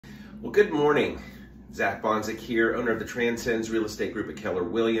Well, good morning. Zack Bonczek here, owner of the TRANSCENZ Real Estate Group at Keller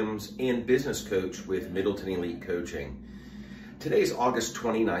Williams and business coach with Middleton Elite Coaching. Today's August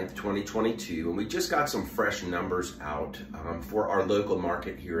 29th, 2022, and we just got some fresh numbers out for our local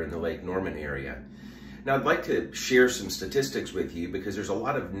market here in the Lake Norman area. Now, I'd like to share some statistics with you because there's a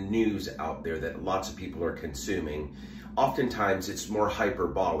lot of news out there that lots of people are consuming. Oftentimes, it's more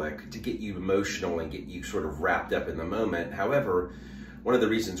hyperbolic to get you emotional and get you sort of wrapped up in the moment. However, one of the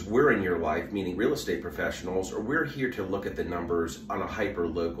reasons we're in your life, meaning real estate professionals, or we're here to look at the numbers on a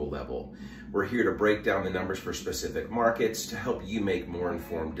hyper-local level. We're here to break down the numbers for specific markets to help you make more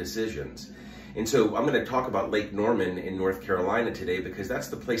informed decisions. And so I'm going to talk about Lake Norman in North Carolina today because that's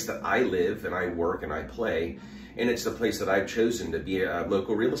the place that I live and I work and I play, and it's the place that I've chosen to be a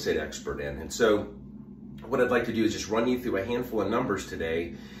local real estate expert in. And so what I'd like to do is just run you through a handful of numbers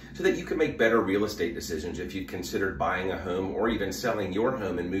today so that you can make better real estate decisions if you've considered buying a home or even selling your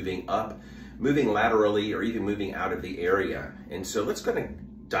home and moving up, moving laterally, or even moving out of the area. And so let's kind of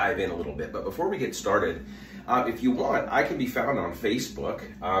dive in a little bit. But before we get started, if you want, I can be found on Facebook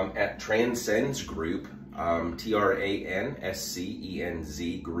at TRANSCENZ Group,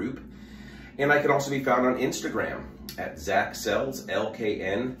 TRANSCENZ Group. And I can also be found on Instagram at Zack Sells,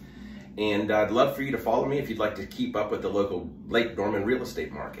 LKN. And I'd love for you to follow me if you'd like to keep up with the local Lake Norman real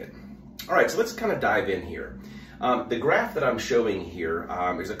estate market. All right, so let's kind of dive in here. The graph that I'm showing here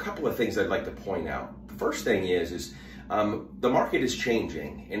is a couple of things I'd like to point out. The first thing is the market is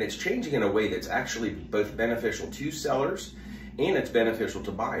changing, and it's changing in a way that's actually both beneficial to sellers and it's beneficial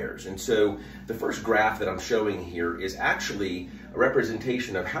to buyers. And so the first graph that I'm showing here is actually a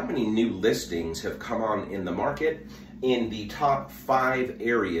representation of how many new listings have come on in the market in the top 5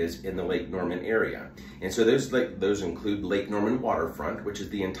 areas in the Lake Norman area. And so those include Lake Norman waterfront, which is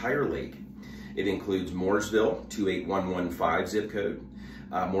the entire lake. It includes Mooresville, 28115 zip code,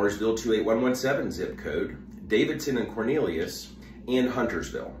 Mooresville, 28117 zip code, Davidson and Cornelius, and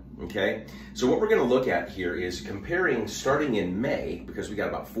Huntersville. Okay, so what we're going to look at here is comparing starting in May, because we got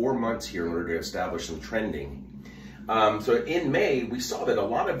about 4 months here in order to establish some trending. So in May, we saw that a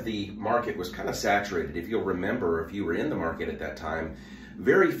lot of the market was kind of saturated. If you'll remember, if you were in the market at that time,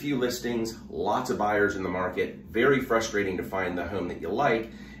 very few listings, lots of buyers in the market, very frustrating to find the home that you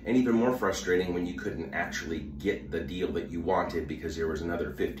like, and even more frustrating when you couldn't actually get the deal that you wanted because there was another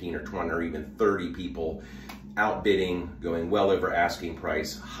 15 or 20 or even 30 people outbidding, going well over asking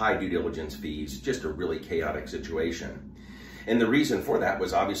price, high due diligence fees, just a really chaotic situation. And the reason for that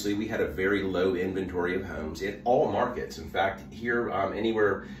was obviously we had a very low inventory of homes in all markets. In fact, here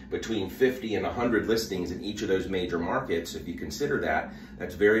anywhere between 50 and 100 listings in each of those major markets. If you consider that,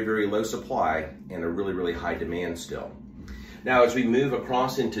 that's very, very low supply and a really, really high demand still. Now, as we move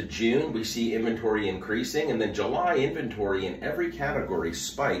across into June, we see inventory increasing, and then July inventory in every category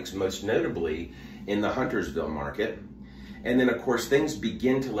spikes, most notably in the Huntersville market. And then of course things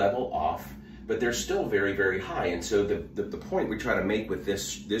begin to level off, but they're still very, very high. And so the point we try to make with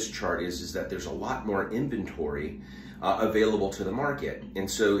this chart is that there's a lot more inventory available to the market. And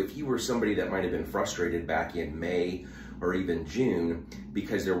so if you were somebody that might have been frustrated back in May or even June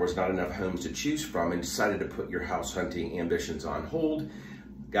because there was not enough homes to choose from and decided to put your house hunting ambitions on hold,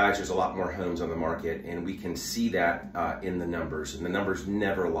 guys, there's a lot more homes on the market, and we can see that in the numbers, and the numbers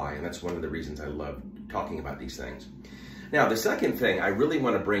never lie, and that's one of the reasons I love talking about these things. Now, the second thing I really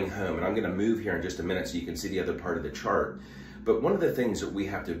want to bring home, and I'm going to move here in just a minute so you can see the other part of the chart, but one of the things that we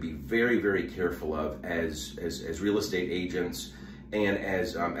have to be very, very careful of as real estate agents and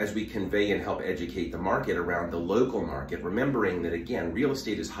as we convey and help educate the market around the local market, remembering that, again, real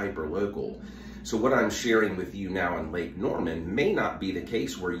estate is hyper-local. So what I'm sharing with you now in Lake Norman may not be the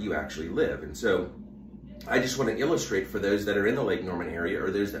case where you actually live. And so I just want to illustrate for those that are in the Lake Norman area or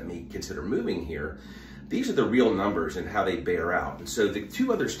those that may consider moving here, these are the real numbers and how they bear out. And so the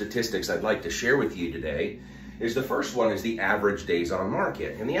two other statistics I'd like to share with you today is the first one is the average days on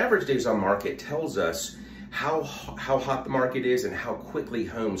market. And the average days on market tells us how hot the market is and how quickly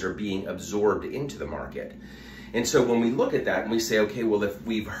homes are being absorbed into the market. And so when we look at that and we say, okay, well, if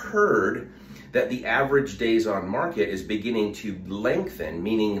we've heard that the average days on market is beginning to lengthen,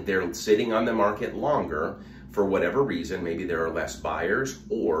 meaning they're sitting on the market longer for whatever reason. Maybe there are less buyers,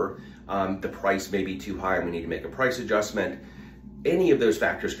 or the price may be too high and we need to make a price adjustment. Any of those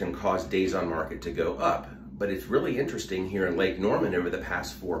factors can cause days on market to go up. But it's really interesting here in Lake Norman over the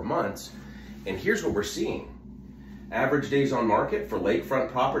past 4 months, and here's what we're seeing. Average days on market for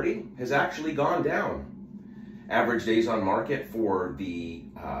lakefront property has actually gone down. Average days on market for the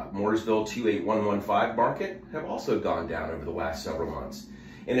Mooresville 28115 market have also gone down over the last several months.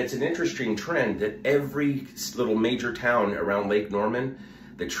 And it's an interesting trend that every little major town around Lake Norman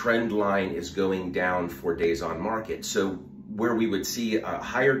the trend line is going down for days on market. So where we would see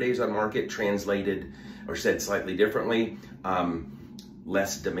higher days on market translated or said slightly differently,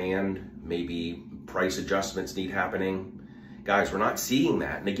 less demand, maybe price adjustments need happening. Guys, we're not seeing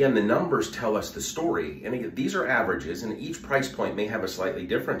that. And again, the numbers tell us the story. And again, these are averages, and each price point may have a slightly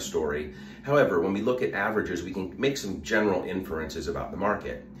different story. However, when we look at averages, we can make some general inferences about the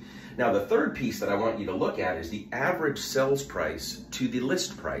market. Now, the third piece that I want you to look at is the average sales price to the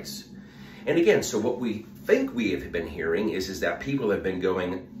list price. And again, so what we think we have been hearing is that people have been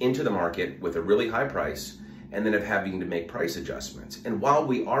going into the market with a really high price and then having to make price adjustments. And while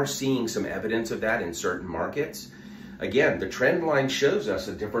we are seeing some evidence of that in certain markets, again, the trend line shows us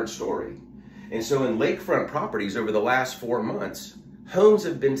a different story. And so in lakefront properties over the last 4 months, homes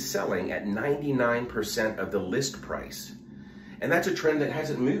have been selling at 99% of the list price. And that's a trend that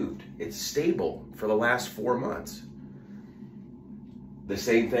hasn't moved. It's stable for the last 4 months. The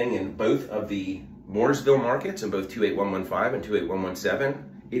same thing in both of the Mooresville markets, in both 28115 and 28117.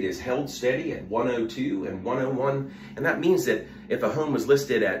 It is held steady at 102 and 101. And that means that if a home was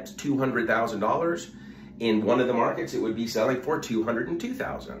listed at $200,000, in one of the markets, it would be selling for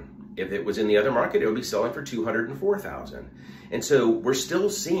 $202,000. If it was in the other market, it would be selling for $204,000. And so we're still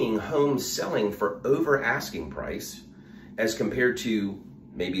seeing homes selling for over asking price as compared to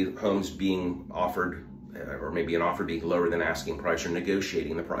maybe homes being offered, or maybe an offer being lower than asking price or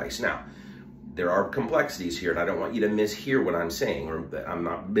negotiating the price. Now, there are complexities here, and I don't want you to mishear what I'm saying, or that I'm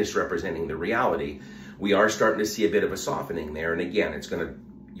not misrepresenting the reality. We are starting to see a bit of a softening there. And again,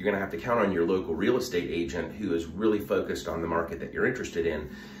 you're going to have to count on your local real estate agent who is really focused on the market that you're interested in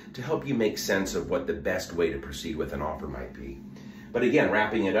to help you make sense of what the best way to proceed with an offer might be. But again,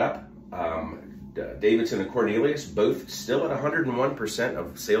 wrapping it up, Davidson and Cornelius, both still at 101%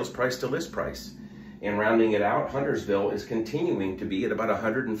 of sales price to list price. And rounding it out, Huntersville is continuing to be at about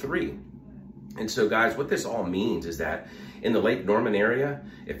 103. And so guys, what this all means is that in the Lake Norman area,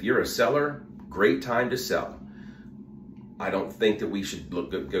 if you're a seller, great time to sell. I don't think that we should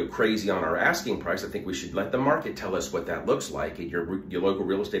go crazy on our asking price. I think we should let the market tell us what that looks like, and your local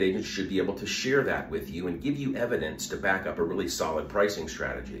real estate agent should be able to share that with you and give you evidence to back up a really solid pricing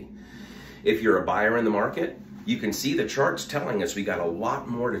strategy. If you're a buyer in the market, you can see the charts telling us we got a lot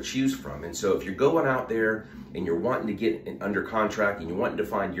more to choose from. And so if you're going out there and you're wanting to get under contract and you're wanting to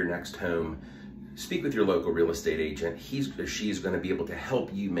find your next home, speak with your local real estate agent. He or she's going to be able to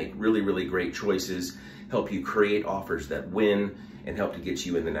help you make really, really great choices, help you create offers that win, and help to get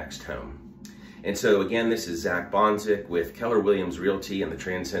you in the next home. And so again, this is Zack Bonczek with Keller Williams Realty and the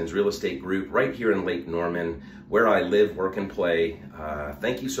TRANSCENZ Real Estate Group right here in Lake Norman, where I live, work, and play.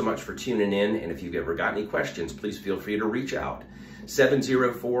 Thank you so much for tuning in. And if you've ever got any questions, please feel free to reach out.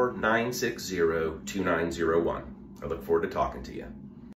 704-960-2901. I look forward to talking to you.